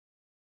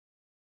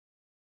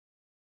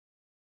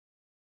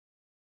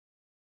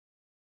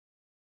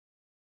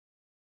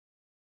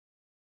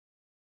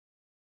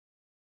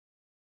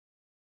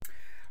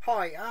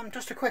Hi,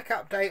 just a quick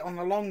update on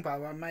the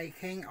longbow I'm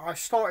making. I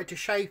started to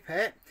shape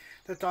it.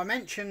 The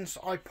dimensions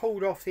I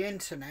pulled off the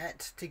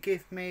internet to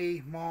give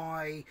me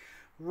my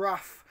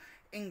rough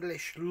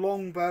English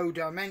longbow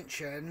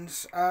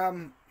dimensions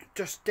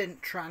just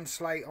didn't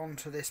translate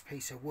onto this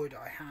piece of wood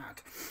I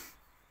had.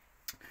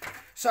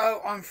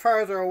 So I'm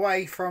further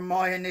away from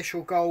my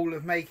initial goal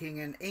of making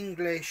an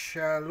English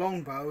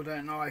longbow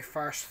than I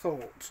first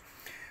thought.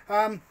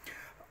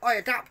 I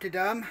adapted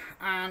them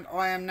and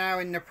I am now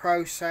in the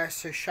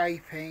process of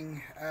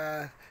shaping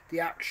the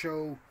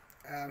actual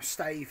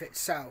stave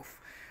itself.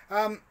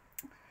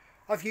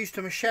 I've used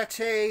a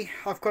machete,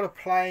 I've got a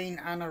plane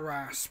and a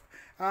rasp.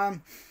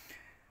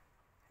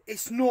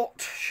 It's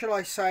not, shall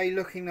I say,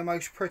 looking the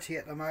most pretty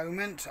at the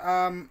moment.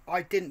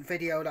 I didn't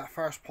video that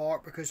first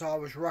part because I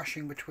was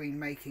rushing between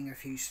making a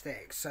few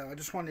sticks, so I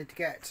just wanted to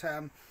get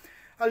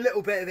a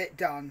little bit of it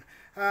done.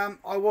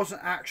 I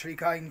wasn't actually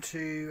going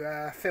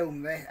to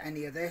film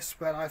any of this,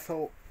 but I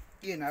thought,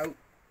 you know,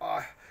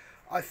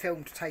 I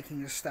filmed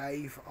taking the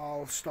stave.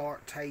 I'll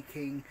start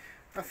taking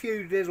a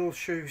few little,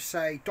 should we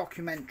say,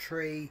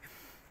 documentary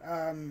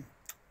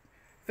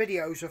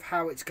videos of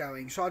how it's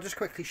going. So I'll just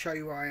quickly show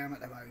you where I am at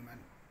the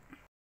moment.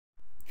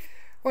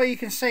 Well, you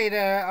can see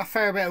that a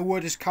fair bit of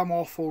wood has come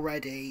off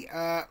already.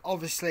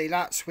 Obviously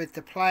that's with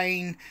the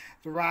plane,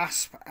 the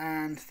rasp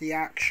and the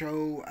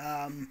actual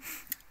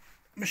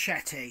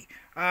machete.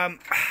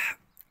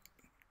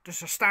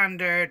 Just a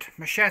standard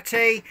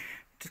machete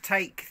to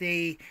take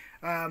the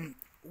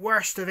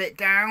worst of it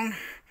down,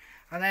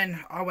 and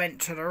then I went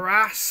to the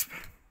rasp,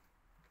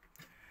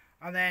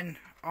 and then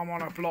I'm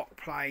on a block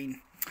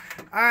plane.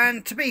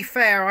 And to be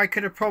fair, I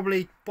could have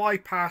probably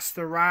bypassed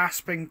the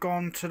rasp and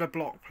gone to the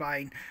block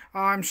plane.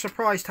 I'm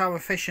surprised how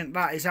efficient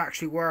that is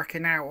actually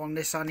working out on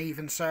this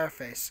uneven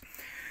surface.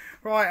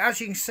 Right, as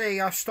you can see,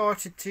 I've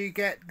started to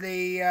get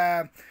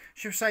the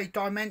should we say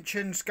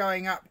dimensions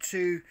going up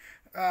to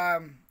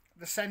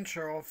the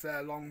centre of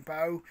the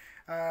longbow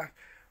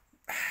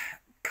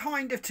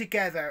kind of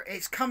together.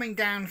 It's coming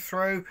down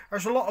through.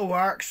 There's a lot of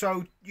work,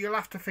 so you'll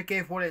have to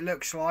forgive what it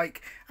looks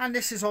like, and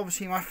this is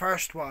obviously my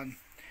first one.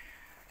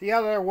 The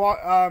other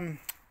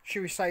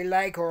should we say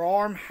leg or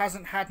arm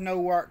hasn't had no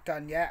work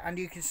done yet, and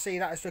you can see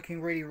that is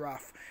looking really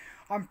rough.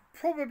 I'm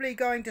probably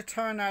going to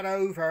turn that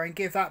over and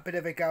give that bit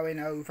of a going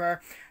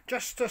over,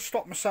 just to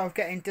stop myself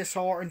getting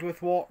disheartened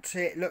with what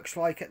it looks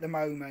like at the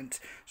moment.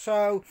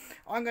 So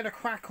I'm going to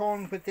crack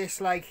on with this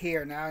leg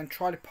here now and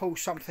try to pull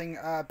something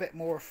a bit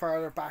more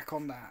further back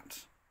on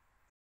that.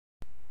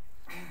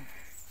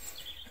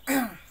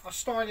 I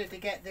started to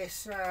get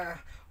this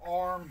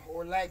arm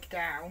or leg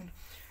down.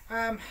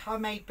 I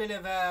made a bit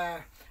of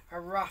a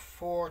rough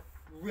or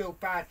real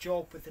bad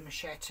job with the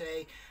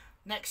machete.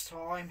 Next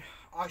time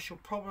I shall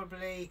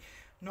probably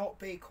not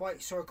be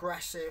quite so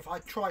aggressive. I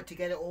tried to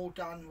get it all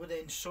done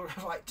within sort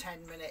of like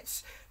 10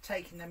 minutes,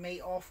 taking the meat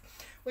off,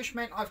 which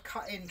meant I've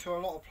cut into a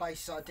lot of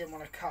places I didn't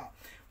want to cut.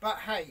 But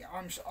hey,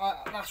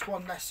 that's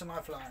one lesson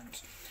I've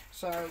learned.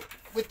 So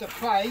with the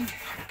plane,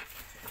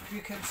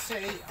 you can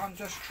see I'm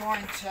just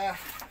trying to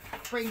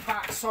bring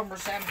back some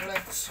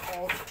resemblance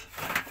of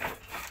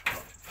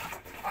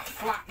a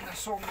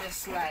flatness on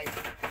this leg.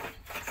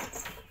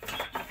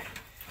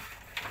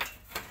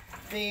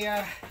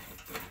 The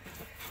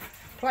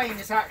plane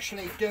is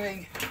actually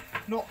doing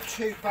not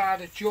too bad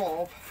a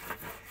job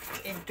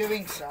in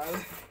doing so,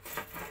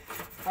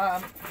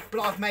 but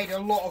I've made a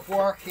lot of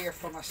work here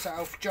for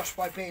myself just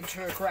by being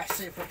too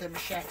aggressive with the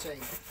machete.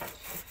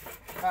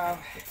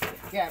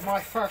 Yeah, my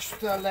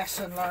first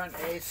lesson learned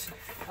is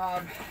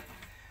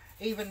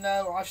even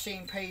though I've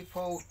seen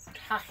people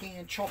hacking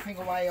and chopping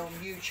away on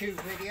YouTube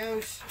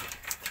videos,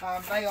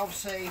 they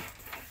obviously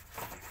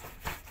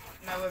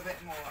know a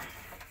bit more.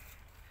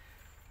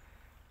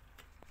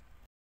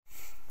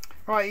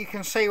 Right, you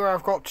can see where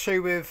I've got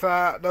to with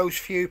those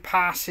few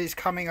passes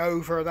coming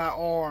over that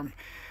arm.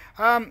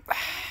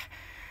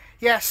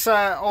 Yes,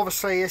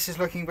 obviously this is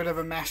looking a bit of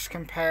a mess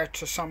compared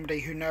to somebody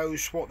who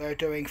knows what they're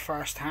doing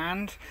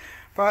firsthand,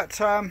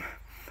 but I'm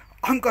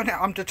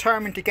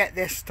determined to get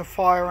this to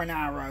fire an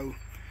arrow.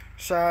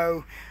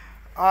 So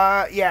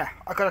yeah,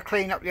 I've got to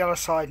clean up the other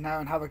side now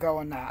and have a go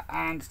on that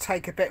and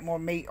take a bit more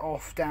meat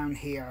off down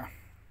here.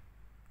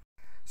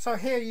 So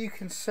here you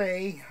can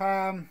see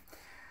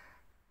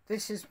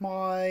this is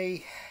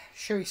my,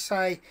 should we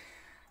say,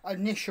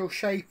 initial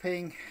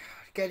shaping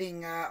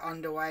getting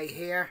underway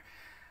here,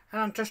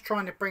 and I'm just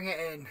trying to bring it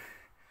in.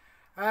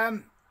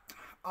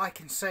 I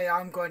can see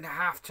I'm going to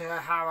have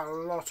a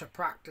lot of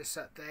practice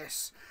at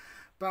this,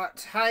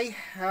 but hey,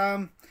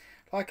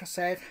 like I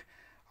said,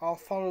 I'll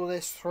follow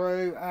this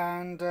through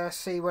and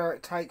see where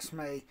it takes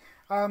me.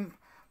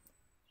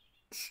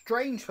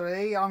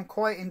 Strangely, I'm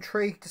quite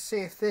intrigued to see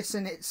if this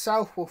in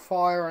itself will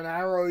fire an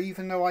arrow,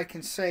 even though I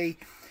can see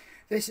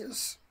this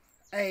is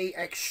a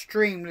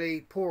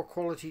extremely poor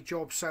quality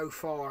job so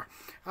far.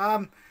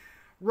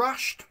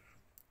 Rushed,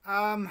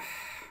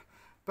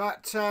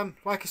 but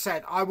like I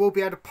said, I will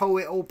be able to pull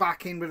it all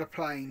back in with a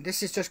plane.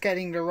 This is just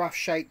getting the rough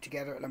shape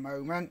together at the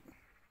moment.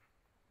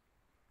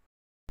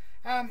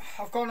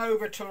 I've gone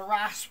over to the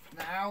rasp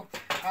now.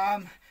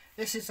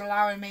 This is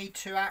allowing me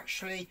to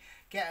actually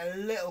get a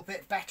little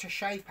bit better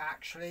shape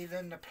actually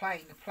than the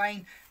plane. The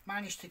plane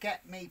managed to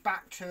get me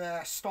back to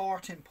a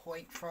starting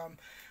point from,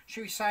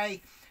 should we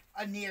say,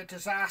 a near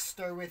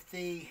disaster with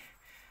the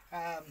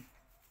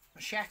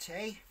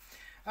machete.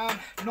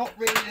 Not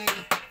really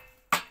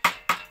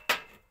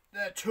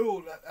the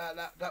tool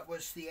that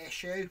was the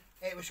issue.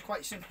 It was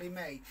quite simply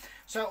me.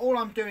 So all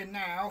I'm doing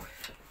now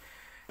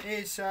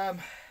is,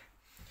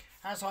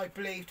 as I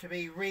believe to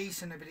be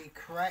reasonably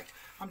correct,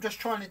 I'm just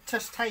trying to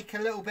just take a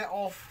little bit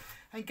off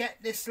and get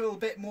this a little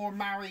bit more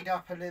married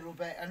up a little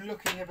bit and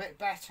looking a bit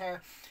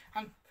better,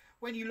 and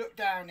when you look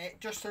down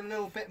it, just a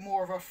little bit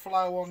more of a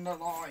flow on the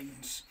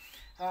lines.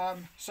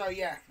 So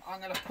yeah,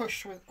 I'm going to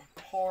push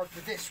hard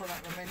with this one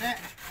at the minute,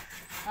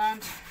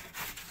 and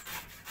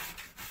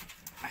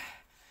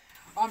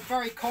I'm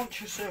very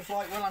conscious of,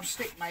 like, when I'm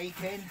stick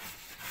making,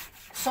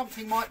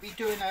 something might be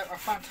doing a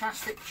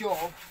fantastic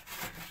job,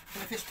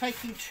 but if it's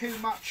taking too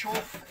much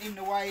off in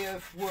the way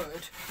of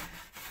wood,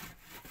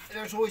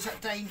 there's always that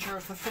danger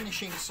of the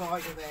finishing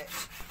side of it.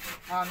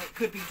 It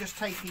could be just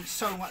taking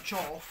so much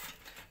off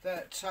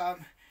that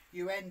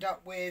you end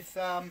up with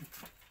a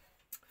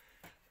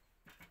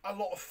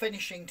lot of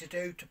finishing to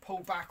do to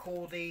pull back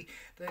all the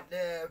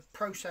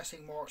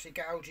processing marks, the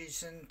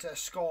gouges and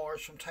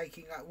scars from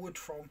taking that wood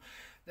from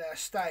the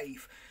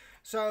stave.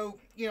 So,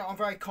 you know, I'm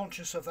very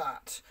conscious of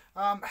that.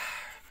 I'll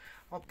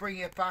bring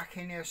it back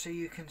in here so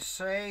you can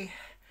see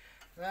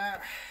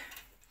there.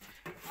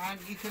 And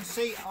you can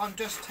see I'm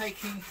just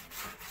taking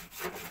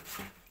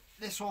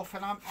this off,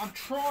 and I'm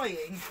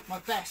trying my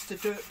best to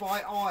do it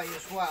by eye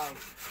as well.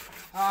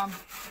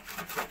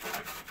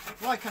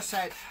 Like I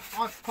said,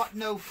 I've got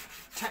no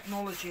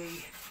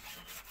technology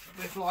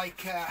with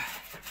like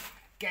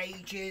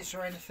gauges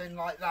or anything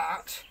like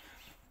that,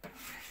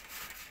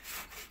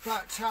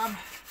 but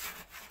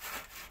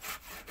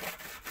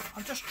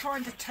I'm just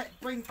trying to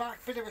bring back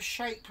a bit of a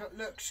shape that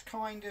looks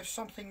kind of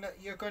something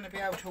that you're going to be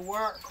able to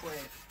work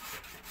with.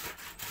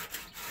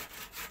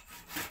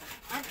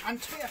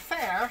 And to be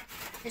fair,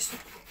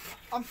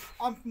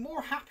 I'm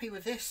more happy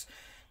with this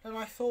than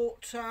I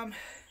thought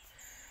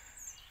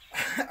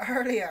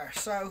earlier.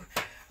 So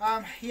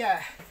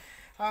yeah,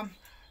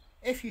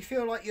 if you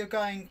feel like you're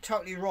going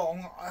totally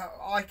wrong,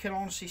 I can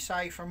honestly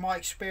say from my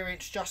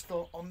experience, just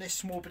on this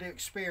small bit of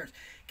experience,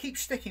 keep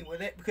sticking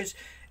with it, because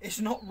it's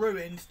not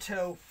ruined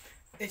till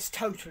it's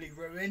totally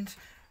ruined,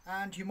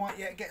 and you might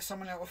yet get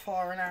someone else to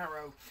fire an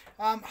arrow.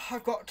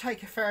 I've got to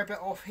take a fair bit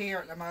off here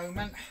at the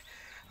moment.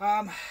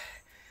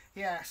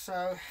 Yeah,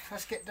 so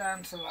let's get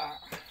down to that.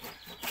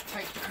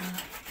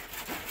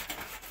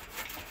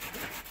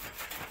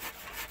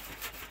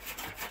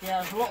 Yeah,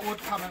 there's a lot of wood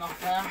coming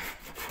off there,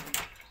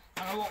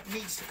 and a lot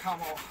needs to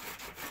come off.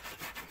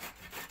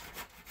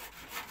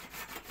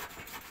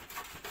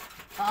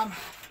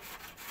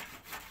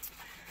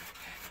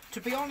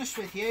 To be honest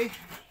with you,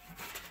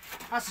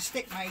 as a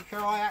stick maker,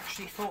 I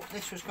actually thought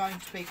this was going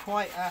to be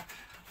quite a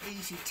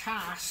easy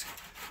task,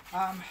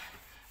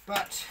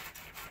 but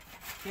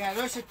yeah,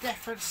 there's a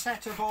different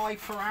set of eye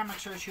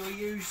parameters you're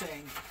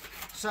using.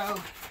 So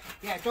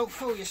yeah, don't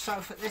fool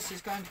yourself that this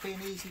is going to be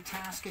an easy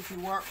task if you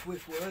work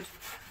with wood.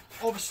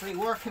 Obviously,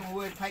 working with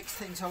wood makes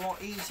things a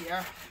lot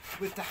easier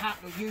with the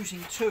habit of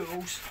using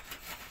tools,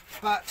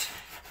 but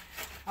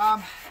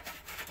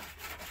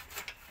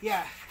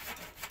yeah,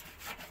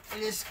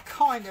 it is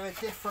kind of a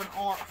different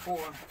art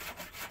form.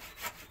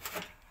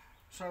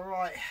 So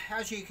right,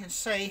 as you can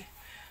see,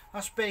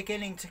 that's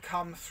beginning to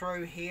come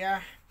through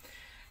here.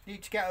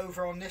 Need to get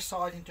over on this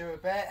side and do a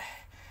bit.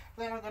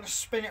 Then I'm going to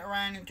spin it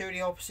around and do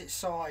the opposite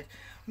side.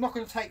 I'm not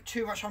going to take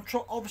too much. I'm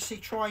obviously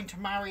trying to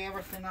marry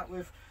everything up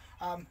with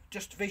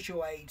just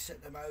visual aids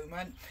at the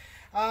moment.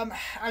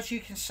 As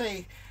you can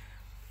see,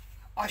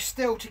 I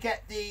still to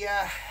get the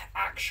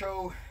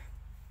actual,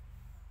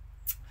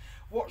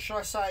 what should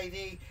I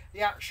say,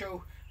 the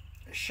actual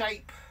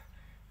shape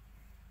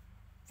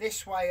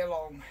this way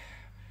along,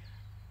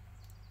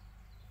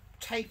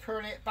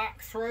 tapering it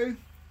back through.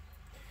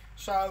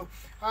 So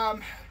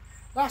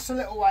that's a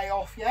little way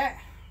off yet,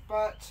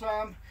 but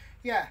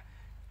yeah,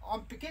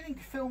 I'm beginning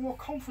to feel more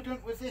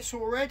confident with this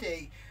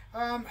already.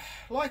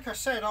 Like I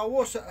said, I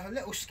was a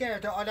little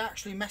scared that I'd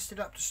actually messed it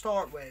up to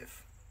start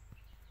with.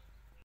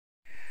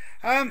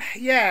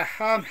 Yeah,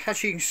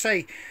 as you can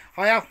see,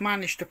 I have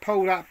managed to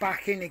pull that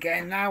back in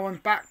again. Now I'm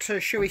back to,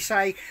 shall we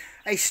say,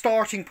 a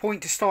starting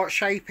point to start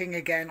shaping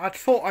again. I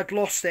thought I'd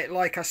lost it,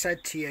 like I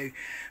said to you,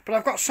 but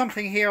I've got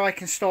something here I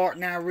can start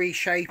now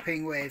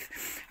reshaping with.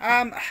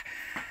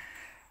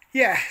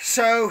 Yeah,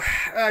 so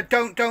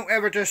don't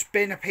ever just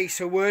bin a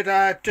piece of wood.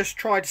 Just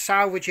try to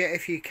salvage it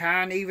if you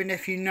can, even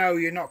if you know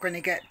you're not going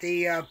to get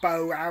the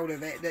bow out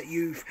of it that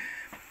you've,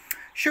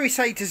 shall we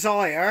say,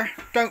 desire.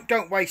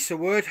 Don't waste the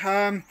wood.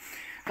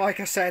 like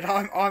I said,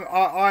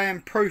 I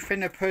am proof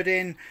in the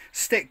pudding.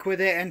 Stick with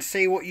it and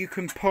see what you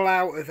can pull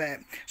out of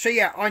it. So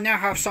yeah, I now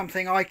have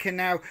something I can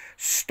now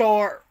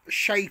start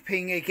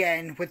shaping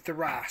again with the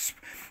rasp.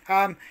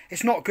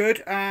 It's not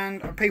good,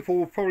 and people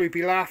will probably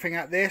be laughing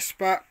at this,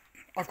 but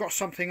I've got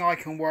something I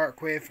can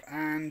work with,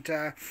 and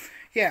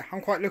yeah,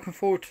 I'm quite looking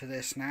forward to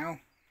this now.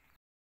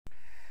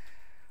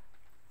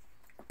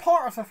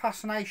 Part of the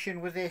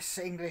fascination with this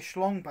English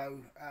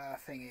longbow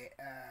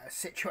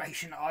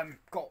situation I'm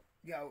got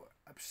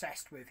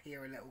obsessed with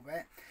here a little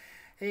bit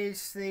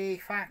is the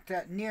fact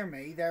that near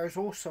me there is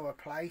also a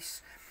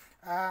place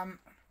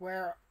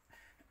where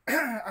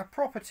a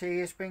property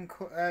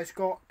has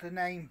got the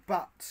name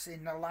Butts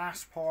in the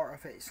last part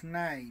of its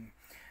name.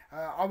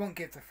 I won't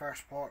give the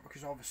first part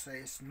because obviously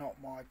it's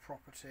not my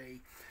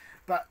property,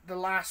 but the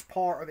last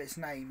part of its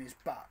name is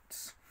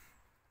Butts.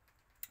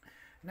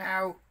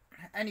 Now,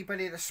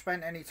 anybody that's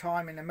spent any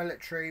time in the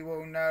military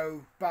will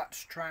know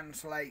Butts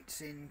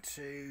translates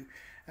into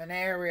an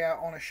area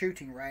on a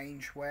shooting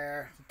range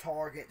where the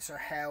targets are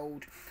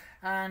held,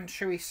 and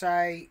shall we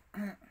say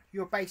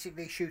you're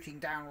basically shooting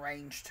down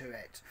range to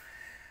it.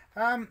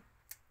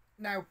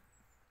 Now,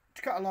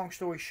 to cut a long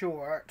story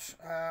short,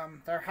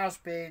 there has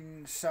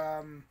been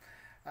some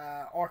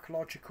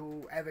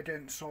archaeological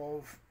evidence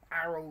of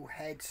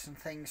arrowheads and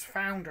things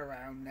found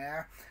around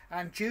there,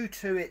 and due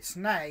to its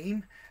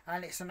name,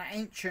 and it's an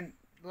ancient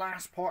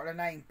last part of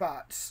the name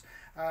Butts,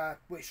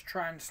 which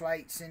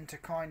translates into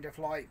kind of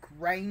like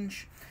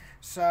range,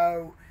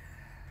 so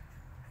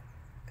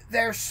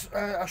there's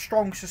a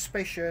strong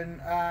suspicion,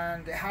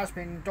 and it has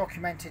been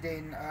documented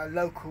in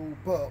local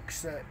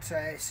books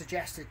that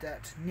suggested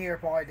that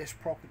nearby this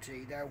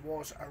property there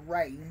was a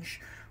range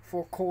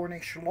for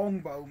Cornish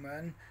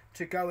longbowmen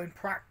to go and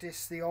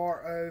practice the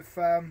art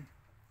of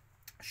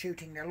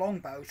shooting their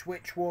longbows,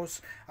 which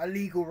was a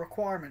legal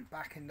requirement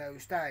back in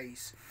those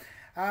days.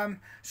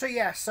 So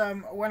yes,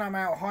 when I'm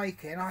out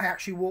hiking, I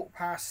actually walk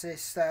past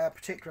this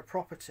particular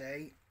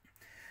property,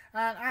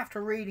 and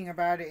after reading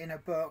about it in a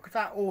book,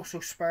 that also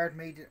spurred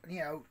me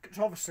to, because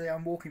obviously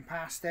I'm walking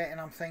past it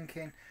and I'm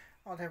thinking,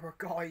 oh, there were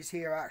guys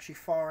here actually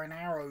firing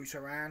arrows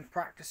around,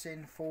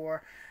 practicing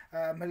for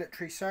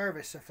military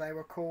service if they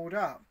were called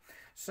up.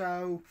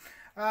 So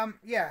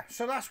yeah,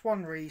 so that's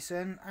one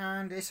reason,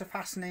 and it's a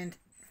fascinating,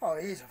 well,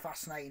 it is a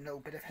fascinating little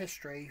bit of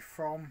history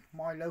from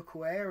my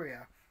local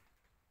area.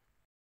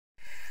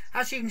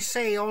 As you can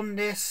see on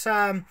this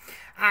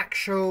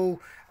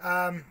actual,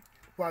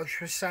 well,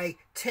 should I say,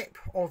 tip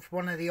of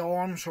one of the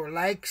arms or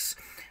legs,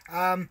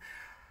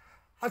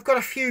 I've got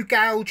a few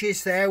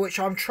gouges there which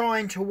I'm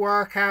trying to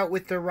work out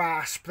with the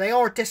rasp. They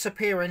are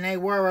disappearing, they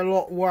were a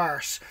lot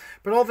worse.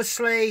 But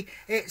obviously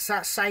it's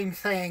that same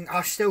thing,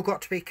 I've still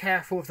got to be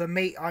careful of the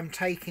meat I'm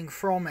taking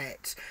from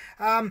it.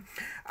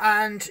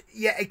 And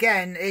yet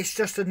again, it's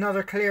just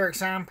another clear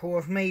example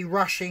of me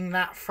rushing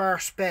that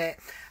first bit.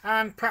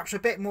 And perhaps a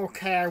bit more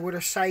care would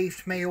have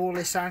saved me all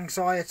this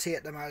anxiety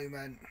at the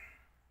moment.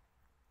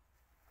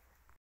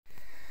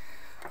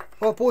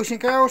 Well, boys and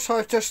girls,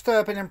 I've just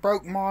been and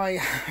broke my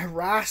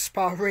rasp.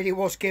 I really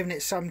was giving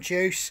it some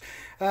juice.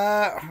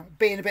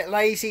 Being a bit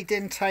lazy,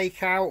 didn't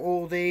take out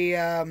all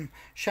the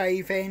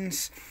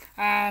shavings,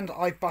 and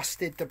I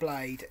busted the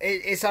blade.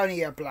 It's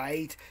only a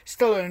blade,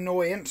 still an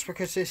annoyance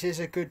because this is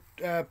a good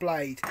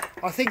blade.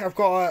 I think I've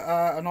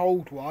got an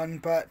old one,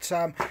 but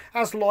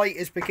as light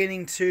is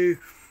beginning to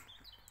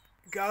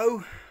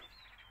go,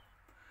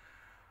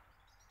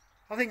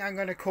 I think I'm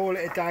going to call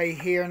it a day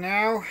here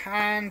now,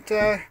 and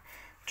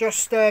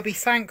just be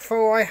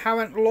thankful I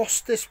haven't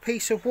lost this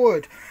piece of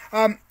wood.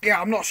 Yeah,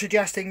 I'm not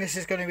suggesting this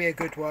is going to be a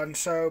good one,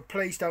 so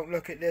please don't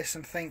look at this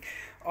and think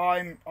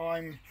I'm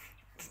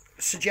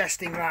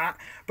suggesting that.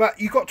 But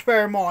you've got to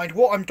bear in mind,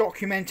 what I'm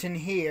documenting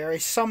here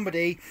is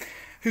somebody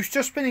who's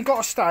just been and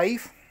got a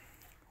stave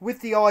with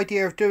the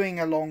idea of doing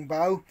a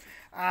longbow,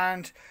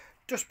 and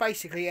just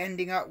basically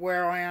ending up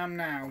where I am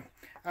now.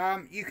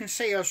 You can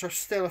see there's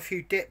still a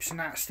few dips and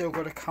that's still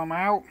got to come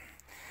out,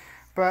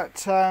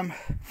 but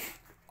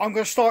I'm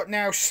going to start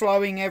now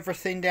slowing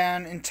everything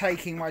down and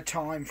taking my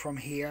time from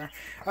here.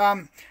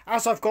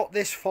 As I've got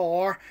this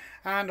far,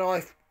 and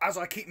as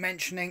I keep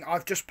mentioning,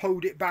 I've just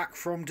pulled it back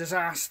from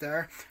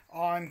disaster,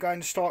 I'm going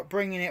to start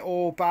bringing it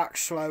all back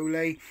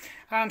slowly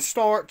and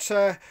start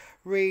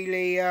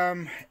really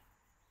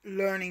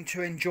learning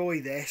to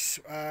enjoy this.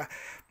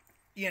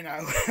 You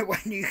know, when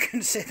you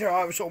consider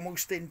I was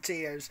almost in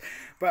tears.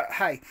 But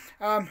hey,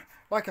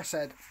 like I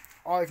said,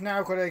 I've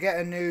now got to get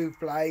a new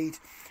blade.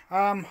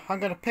 I'm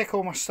going to pick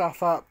all my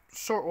stuff up,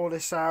 sort all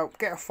this out,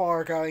 get a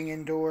fire going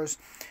indoors,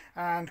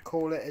 and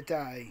call it a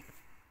day.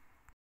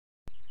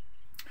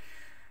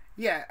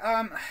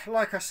 Yeah,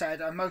 like I said,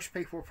 most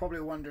people are probably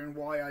wondering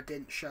why I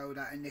didn't show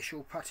that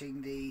initial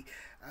putting the,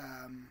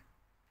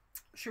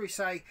 should we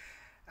say,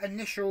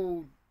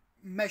 initial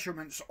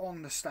measurements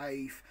on the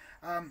stave.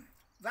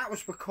 That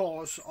was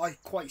because I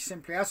quite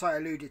simply, as I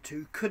alluded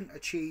to, couldn't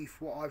achieve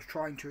what I was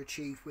trying to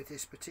achieve with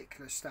this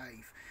particular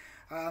stave.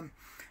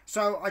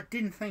 So I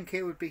didn't think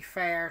it would be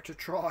fair to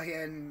try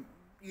and,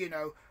 you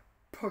know,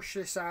 push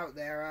this out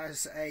there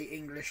as a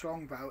English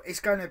longbow. It's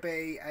going to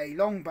be a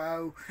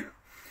longbow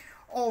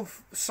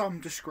of some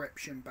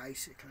description,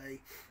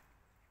 basically.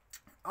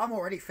 I'm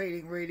already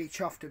feeling really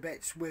chuffed to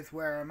bits with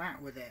where I'm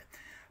at with it.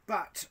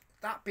 But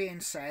that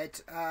being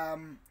said,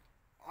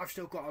 I've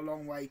still got a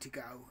long way to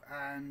go.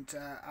 And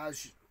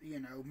as you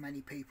know,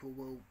 many people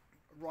will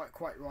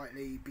quite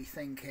rightly be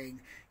thinking,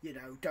 you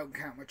know, don't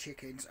count my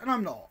chickens. And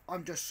I'm not.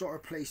 I'm just sort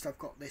of pleased I've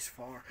got this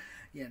far,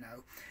 you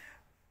know.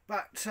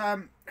 But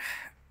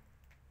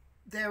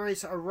there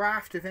is a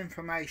raft of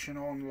information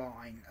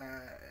online,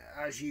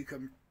 as you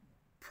can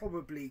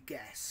probably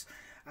guess.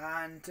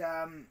 And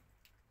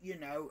you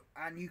know,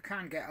 and you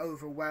can get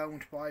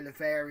overwhelmed by the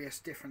various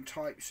different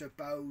types of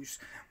bows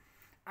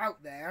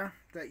out there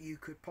that you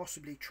could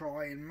possibly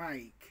try and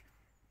make.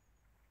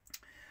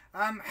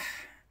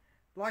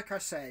 Like I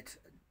said,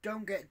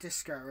 don't get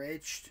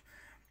discouraged.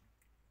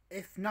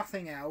 If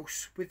nothing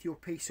else, with your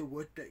piece of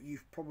wood that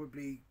you've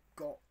probably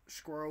got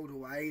squirreled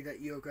away, that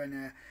you're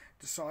gonna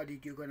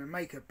decided you're gonna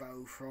make a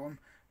bow from,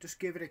 just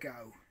give it a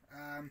go.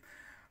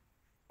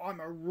 I'm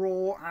a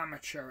raw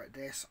amateur at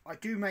this. I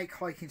do make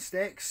hiking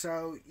sticks,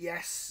 so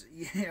yes,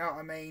 you know what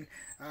I mean.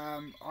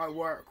 I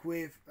work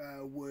with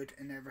wood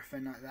and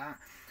everything like that,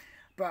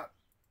 but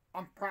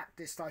I'm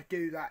practiced. I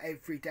do that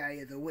every day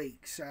of the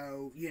week,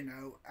 so you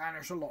know, and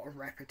there's a lot of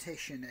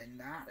repetition in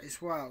that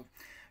as well.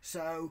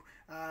 So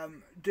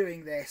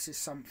doing this is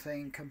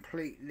something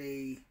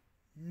completely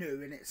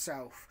new in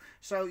itself.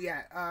 So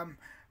yeah,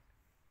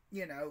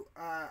 you know,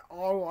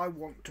 all I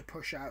want to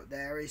push out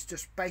there is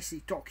just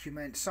basically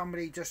document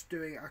somebody just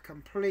doing a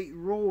complete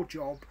raw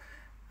job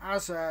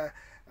as a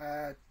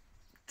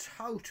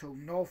total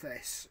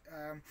novice,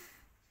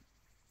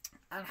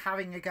 and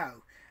having a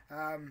go.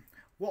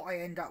 What I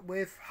end up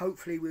with,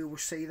 hopefully we will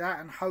see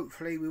that, and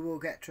hopefully we will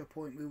get to a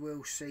point we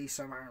will see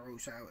some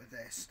arrows out of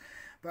this.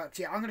 But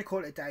yeah, I'm going to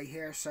call it a day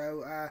here,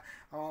 so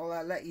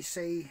I'll let you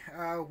see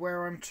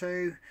where I'm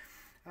to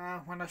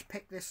when I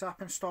pick this up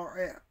and start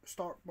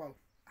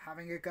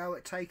having a go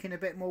at taking a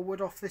bit more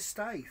wood off this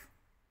stave.